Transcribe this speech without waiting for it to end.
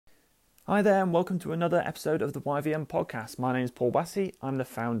Hi there, and welcome to another episode of the YVM podcast. My name is Paul Bassi. I'm the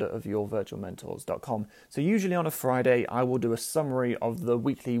founder of YourVirtualMentors.com. So usually on a Friday, I will do a summary of the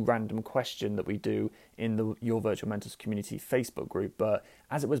weekly random question that we do in the Your Virtual Mentors community Facebook group. But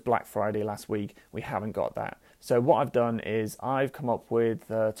as it was Black Friday last week, we haven't got that. So what I've done is I've come up with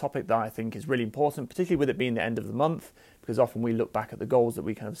a topic that I think is really important, particularly with it being the end of the month, because often we look back at the goals that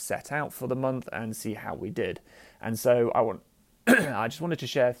we kind of set out for the month and see how we did. And so I just wanted to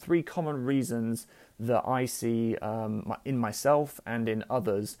share 3 common reasons that I see in myself and in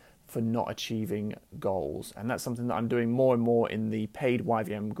others for not achieving goals. And that's something that I'm doing more and more in the paid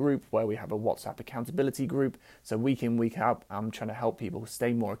YVM group, where we have a WhatsApp accountability group. So week in, week out, I'm trying to help people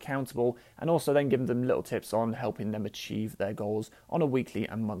stay more accountable and also then giving them little tips on helping them achieve their goals on a weekly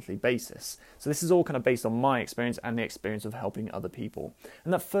and monthly basis. So this is all kind of based on my experience and the experience of helping other people.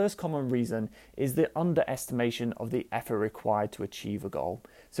 And that first common reason is the underestimation of the effort required to achieve a goal.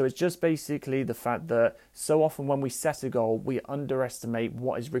 So it's just basically the fact that so often when we set a goal, we underestimate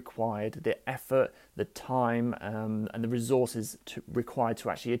what is required, the effort, the time, and the resources required to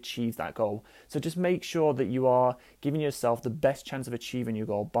actually achieve that goal. So just make sure that you are giving yourself the best chance of achieving your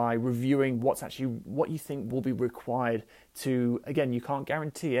goal by reviewing what you think will be required to, again, you can't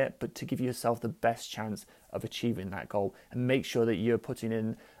guarantee it, but to give yourself the best chance of achieving that goal, and make sure that you're putting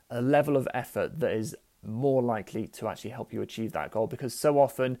in a level of effort that is more likely to actually help you achieve that goal. Because so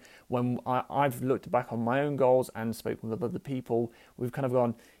often when I've looked back on my own goals and spoken with other people, we've kind of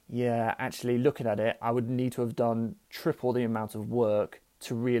gone, yeah, actually looking at it, I would need to have done triple the amount of work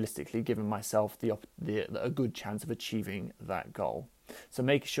to realistically give myself a good chance of achieving that goal. So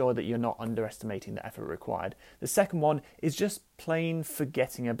make sure that you're not underestimating the effort required. The second one is just plain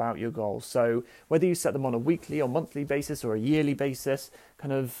forgetting about your goals. So whether you set them on a weekly or monthly basis or a yearly basis,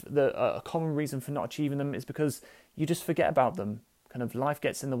 kind of a common reason for not achieving them is because you just forget about them. Kind of life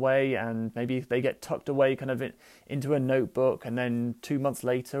gets in the way, and maybe they get tucked away kind of into a notebook, and then 2 months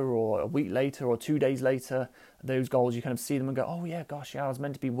later or a week later or 2 days later, those goals, you kind of see them and go, oh yeah, gosh, yeah, I was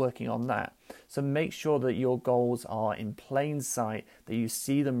meant to be working on that. So make sure that your goals are in plain sight, that you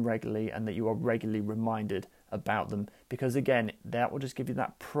see them regularly, and that you are regularly reminded about them, because again, that will just give you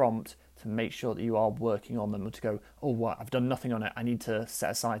that prompt to make sure that you are working on them, or to go, oh, what, I've done nothing on it, I need to set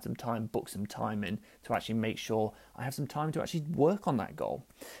aside some time, book some time in to actually make sure I have some time to actually work on that goal.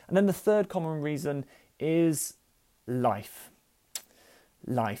 And then the third common reason is life.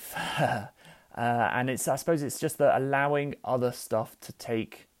 And I suppose it's just that allowing other stuff to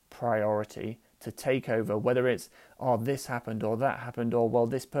take priority, to take over, whether it's, oh, this happened or that happened, or, well,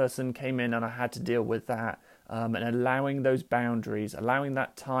 this person came in and I had to deal with that. And allowing those boundaries, allowing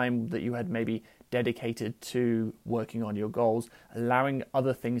that time that you had maybe dedicated to working on your goals, allowing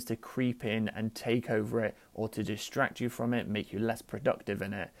other things to creep in and take over it, or to distract you from it, make you less productive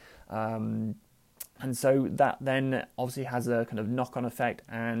in it. And so that then obviously has a kind of knock-on effect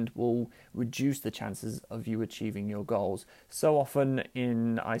and will reduce the chances of you achieving your goals. So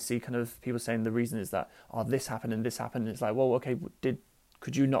often I see kind of people saying the reason is that, oh, this happened and this happened. And it's like, well, okay,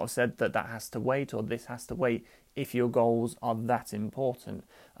 could you not have said that has to wait, or this has to wait, if your goals are that important?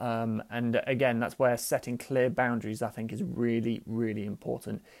 And again, that's where setting clear boundaries, I think, is really, really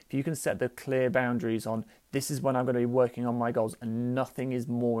important. If you can set the clear boundaries on, this is when I'm going to be working on my goals, and nothing is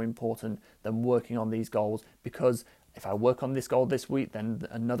more important than working on these goals, because if I work on this goal this week, then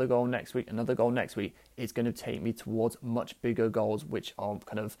another goal next week, another goal next week, it's going to take me towards much bigger goals, which are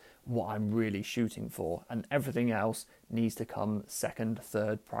kind of what I'm really shooting for. And everything else needs to come second,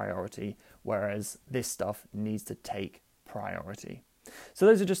 third priority, whereas this stuff needs to take priority. So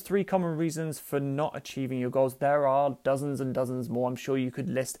those are just 3 common reasons for not achieving your goals. There are dozens and dozens more. I'm sure you could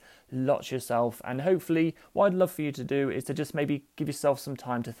list lots yourself. And hopefully what I'd love for you to do is to just maybe give yourself some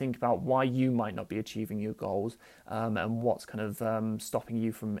time to think about why you might not be achieving your goals, and what's kind of stopping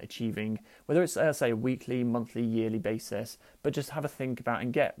you from achieving, whether it's, say, a weekly, monthly, yearly basis. But just have a think about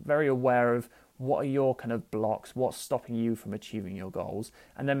and get very aware of what are your kind of blocks, what's stopping you from achieving your goals,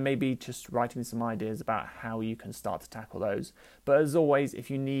 and then maybe just writing some ideas about how you can start to tackle those. But as always, if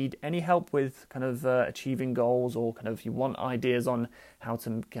you need any help with kind of achieving goals, or kind of you want ideas on how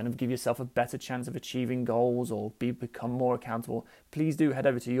to kind of give yourself a better chance of achieving goals or become more accountable, please do head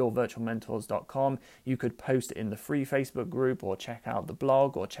over to yourvirtualmentors.com. You could post it in the free Facebook group, or check out the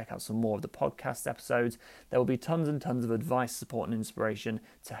blog, or check out some more of the podcast episodes. There will be tons and tons of advice, support and inspiration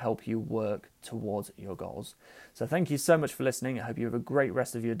to help you work towards your goals. So thank you so much for listening. I hope you have a great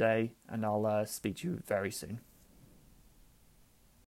rest of your day, and I'll speak to you very soon.